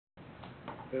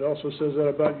It also says that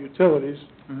about utilities,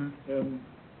 Mm-hmm. and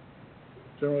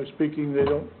generally speaking, they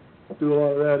don't do a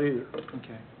lot of that either.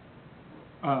 Okay.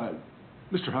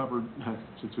 Mr. Hubbard,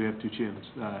 since we have two channels,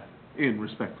 and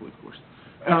respectfully, of course,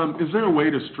 is there a way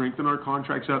to strengthen our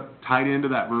contracts up, tied into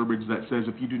that verbiage that says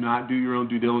if you do not do your own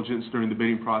due diligence during the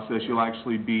bidding process, you'll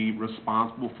actually be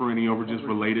responsible for any overages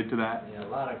related to that? Yeah, a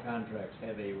lot of contracts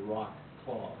have a rock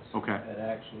clause. Okay. That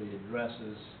actually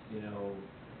addresses,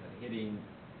 hitting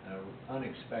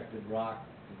unexpected rock,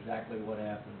 exactly what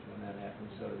happens when that happens.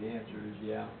 So the answer is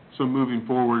yeah. So moving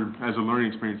forward, as a learning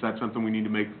experience, that's something we need to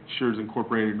make sure is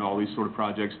incorporated in all these sort of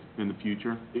projects in the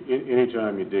future?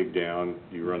 Anytime you dig down,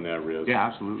 you run that risk. Yeah,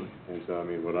 absolutely. And so, I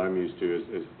mean, what I'm used to is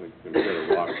like you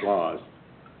said, a rock clause,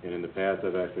 and in the past,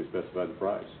 I've actually specified the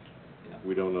price. Yeah.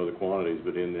 We don't know the quantities,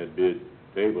 but in that bid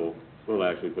table, we'll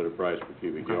actually put a price per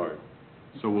cubic Okay. yard.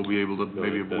 So we'll be able to So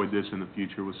maybe that's- avoid this in the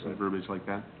future with some Right. verbiage like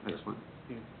that? Excellent.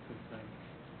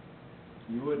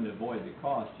 You wouldn't avoid the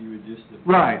cost, you would just.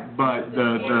 Right, but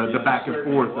the back and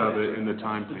forth of it and the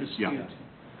time The frame, yeah. dispute.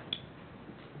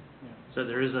 So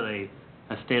there isn't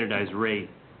a standardized rate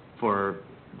for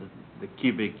the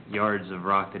cubic yards of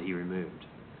rock that he removed?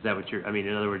 Is that what you're, I mean,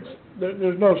 in other words,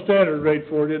 There's no standard rate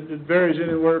for it. It varies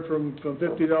anywhere from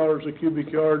 $50 a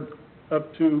cubic yard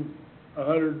up to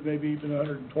 100, maybe even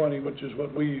 120, which is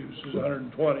what we use, is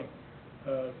 120,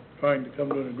 trying to come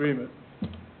to an agreement.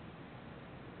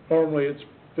 Normally, it's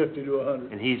 50 to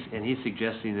 100. and he's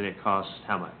suggesting that it costs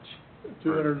how much?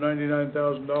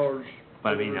 $299,000 But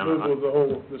I for the mean,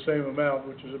 removal of the same amount,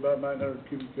 which is about 900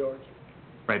 cubic yards.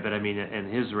 Right, but I mean,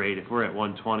 and his rate, if we're at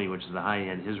 120, which is the high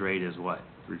end, his rate is what?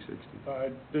 360. I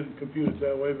didn't compute it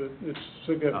that way, but it's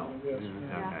significant, Oh, yes.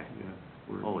 Yeah. Okay. Yeah.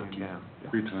 We're at Holy 90. cow. Yeah.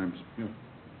 3 times, yeah.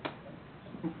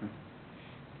 Okay.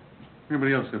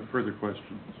 Anybody else have further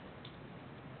questions?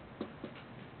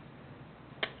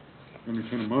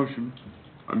 Entertain a motion.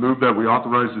 I move that we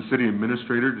authorize the city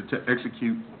administrator to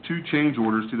execute 2 change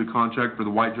orders to the contract for the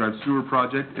White Drive Sewer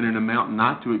Project in an amount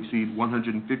not to exceed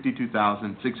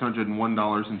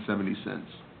 $152,601.70,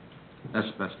 as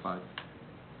specified.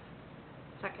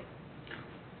 Second.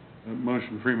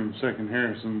 Motion Freeman, second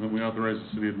Harrison, that we authorize the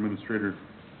city administrator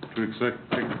to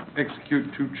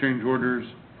execute 2 change orders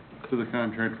to the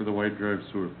contract for the White Drive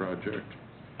Sewer Project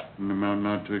in an amount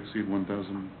not to exceed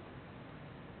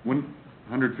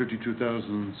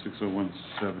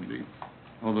 $152,601.70.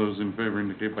 All those in favor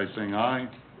indicate by saying aye.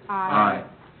 Aye.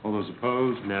 All those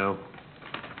opposed, No.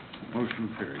 motion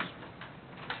carries.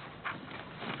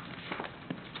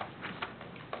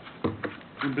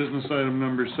 New business item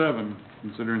number 7,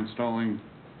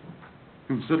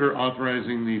 consider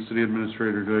authorizing the city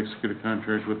administrator to execute a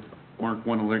contract with Mark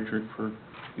One Electric for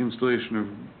installation of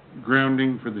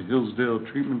grounding for the Hillsdale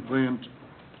treatment plant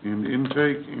and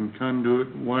intake and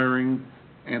conduit wiring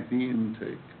at the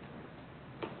intake.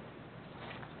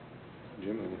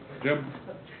 Jim?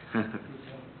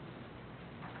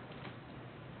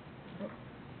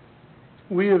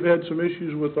 We have had some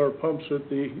issues with our pumps at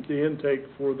the intake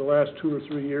for the last 2 or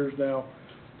 3 years now,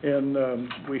 and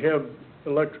we have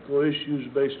electrical issues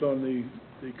based on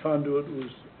the conduit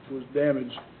was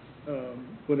damaged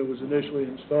when it was initially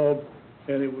installed,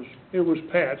 and it was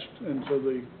patched, and so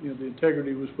the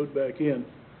integrity was put back in.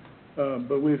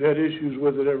 But we've had issues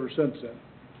with it ever since then.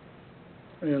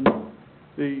 And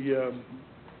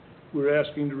we're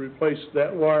asking to replace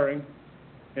that wiring,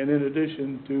 and in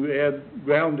addition to add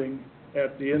grounding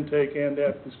at the intake and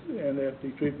at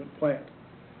the treatment plant.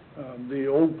 The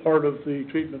old part of the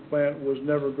treatment plant was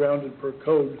never grounded per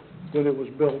code when it was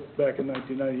built back in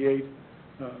 1998.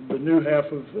 The new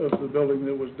half of the building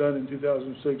that was done in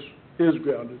 2006 is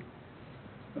grounded.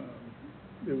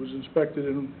 It was inspected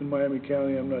in Miami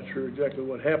County. I'm not sure exactly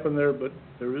what happened there, but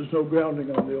there is no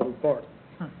grounding on the old part.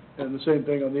 And the same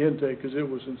thing on the intake, because it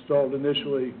was installed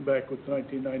initially back with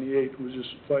 1998, was just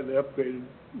slightly upgraded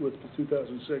with the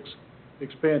 2006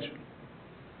 expansion.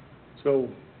 So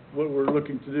what we're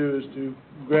looking to do is to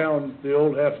ground the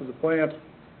old half of the plant,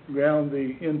 ground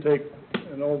the intake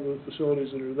and all the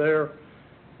facilities that are there,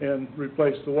 and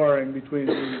replace the wiring between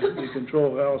the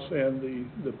control house and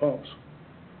the pumps,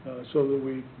 so that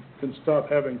we can stop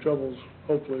having troubles,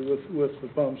 hopefully, with the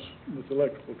pumps, with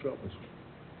electrical troubles.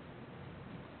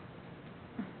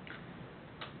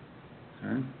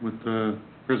 Okay, with the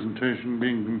presentation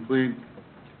being complete,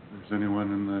 if there's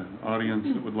anyone in the audience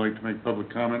that would like to make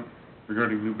public comment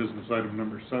regarding new business item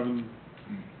number 7.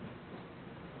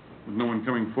 With no one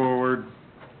coming forward,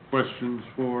 questions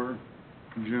for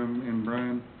Jim and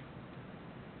Brian?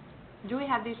 Do we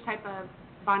have these type of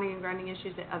bonding and grounding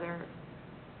issues at other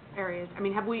areas? I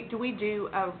mean, do we do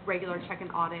a regular check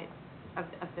and audit of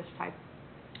this type?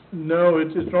 No,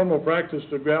 it's normal practice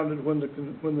to ground it when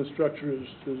the structure is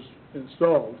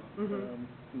installed. I'm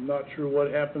not sure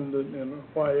what happened and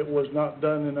why it was not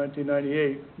done in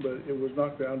 1998, but it was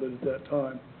not grounded at that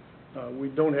time. We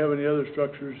don't have any other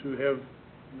structures who have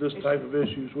this type of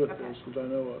issues with this, that I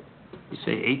know of. You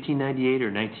say 1898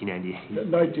 or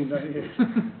 1998? 1998.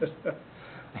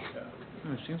 Yeah.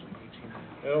 Oh, it seems like 18.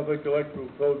 I don't think the electrical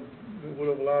code would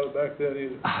have allowed it back then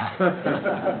either.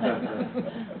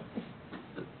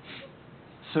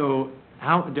 So,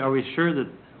 are we sure that,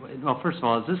 well, first of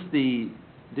all, is this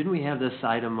didn't we have this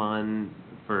item on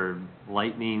for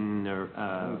lightning or,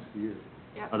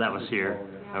 Yep. oh, that was here?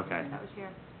 Yeah, Okay. that was here.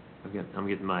 I'm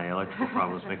getting my electrical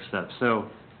problems mixed up. So,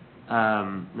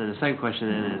 then the second question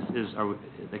then is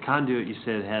the conduit you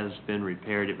said has been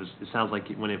repaired. It sounds like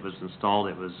when it was installed,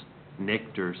 it was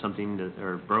nicked or something,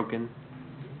 or broken?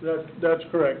 That's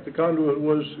correct. The conduit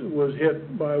was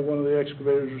hit by one of the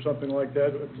excavators or something like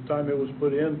that at the time it was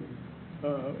put in,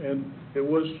 and it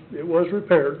was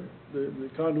repaired. The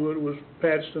conduit was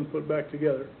patched and put back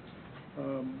together.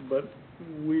 But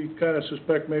we kind of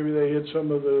suspect maybe they hit some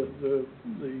of the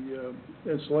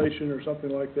insulation or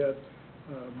something like that,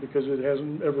 because it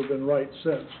hasn't ever been right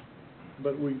since.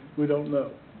 But we don't know.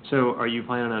 So you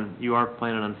are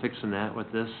planning on fixing that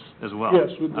with this as well? Yes,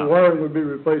 the wiring would be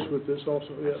replaced with this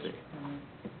also, yes.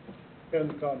 And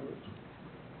the conduits.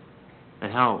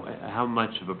 And how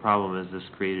much of a problem has this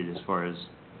created as far as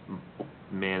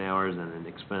man hours and an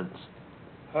expense?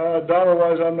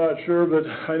 Dollar-wise, I'm not sure, but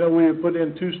I know we have put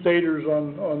in 2 stators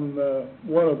on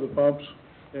one of the pumps,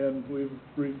 and we've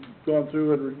gone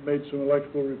through and made some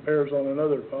electrical repairs on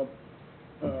another pump.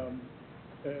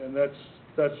 And that's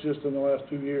just in the last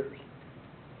 2 years.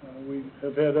 We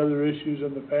have had other issues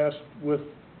in the past with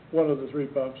one of the 3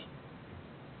 pumps.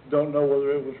 Don't know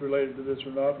whether it was related to this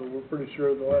or not, but we're pretty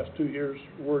sure the last 2 years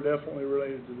were definitely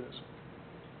related to this.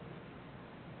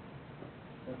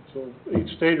 And so each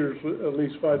stator's at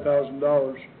least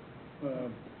 $5,000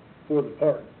 for the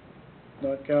part,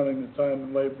 not counting the time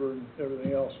and labor and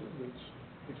everything else that's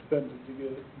expended to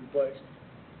get it replaced.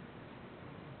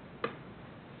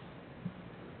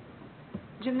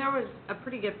 Jim, there was a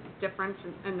pretty good difference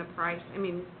in the price, I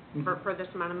mean, for this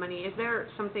amount of money. Is there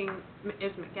something,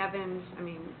 is McEvans, I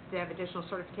mean, they have additional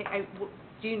certification,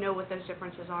 do you know what those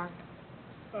differences are?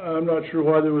 I'm not sure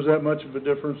why there was that much of a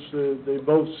difference. They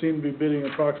both seem to be bidding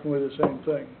approximately the same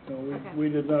thing. You know, Okay. we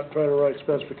did not try to write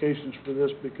specifications for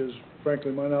this because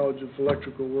frankly, my knowledge of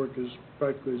electrical work is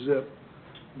practically zip.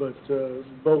 But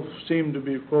both seem to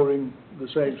be quoting the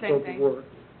same The same scope of thing. work.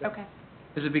 Okay.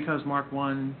 Is it because Mark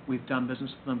One, we've done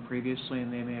business with them previously,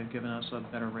 and they may have given us a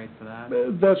better rate for that?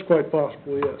 That's quite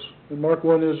possible, yes. And Mark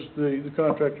One is the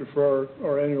contractor for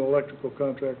our annual electrical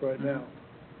contract right now.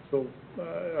 So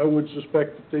I would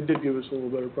suspect that they did give us a little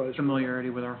better price. Familiarity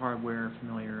with our hardware,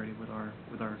 familiarity with our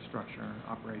structure,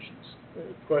 operations.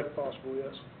 Quite possible,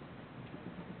 yes.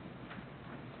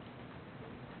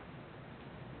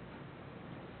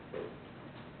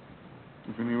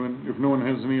 If no one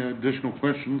has any additional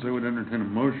questions, I would entertain a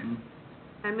motion.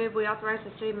 I move we authorize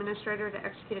the city administrator to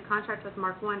execute a contract with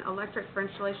Mark One Electric for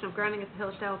installation of grounding at the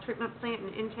Hillsdale Treatment Plant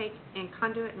and intake and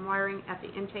conduit and wiring at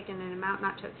the intake in an amount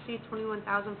not to exceed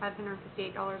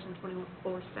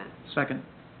 $21,558.24. Second.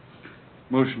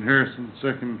 Motion Harrison,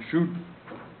 second Shute.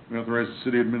 We authorize the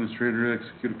city administrator to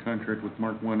execute a contract with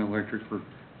Mark One Electric for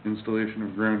installation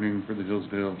of grounding for the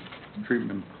Hillsdale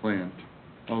Treatment Plant.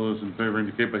 All those in favor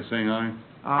indicate by saying aye.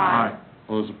 Aye.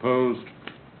 All those opposed,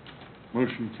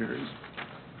 motion carries.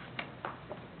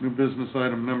 New business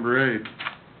item number 8.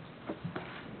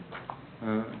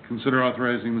 Consider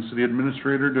authorizing the city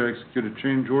administrator to execute a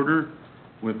change order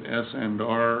with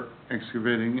S&R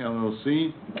Excavating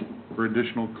LLC for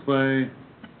additional clay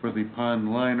for the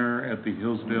pond liner at the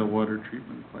Hillsdale Water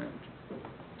Treatment Plant.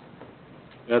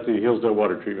 At the Hillsdale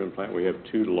Water Treatment Plant, we have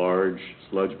 2 large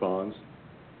sludge ponds.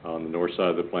 On the north side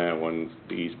of the plant, one's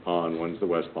the east pond, one's the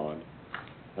west pond.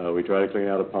 We try to clean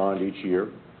out a pond each year,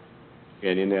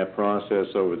 and in that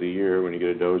process over the year, when you get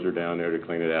a dozer down there to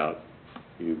clean it out,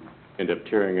 you end up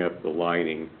tearing up the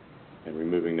lining and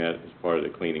removing that as part of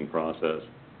the cleaning process.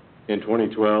 In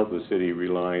 2012, the city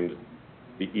relined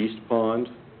the east pond,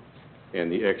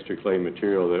 and the extra clay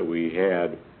material that we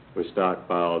had was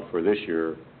stockpiled for this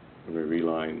year when we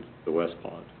relined the west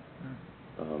pond.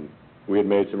 We had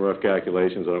made some rough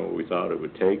calculations on what we thought it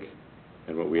would take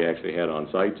and what we actually had on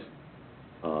site.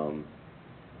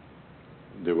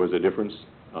 There was a difference.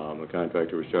 The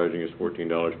contractor was charging us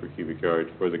 $14 per cubic yard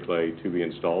for the clay to be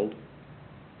installed,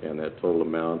 and that total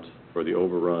amount for the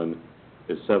overrun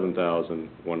is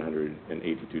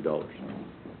 $7,182.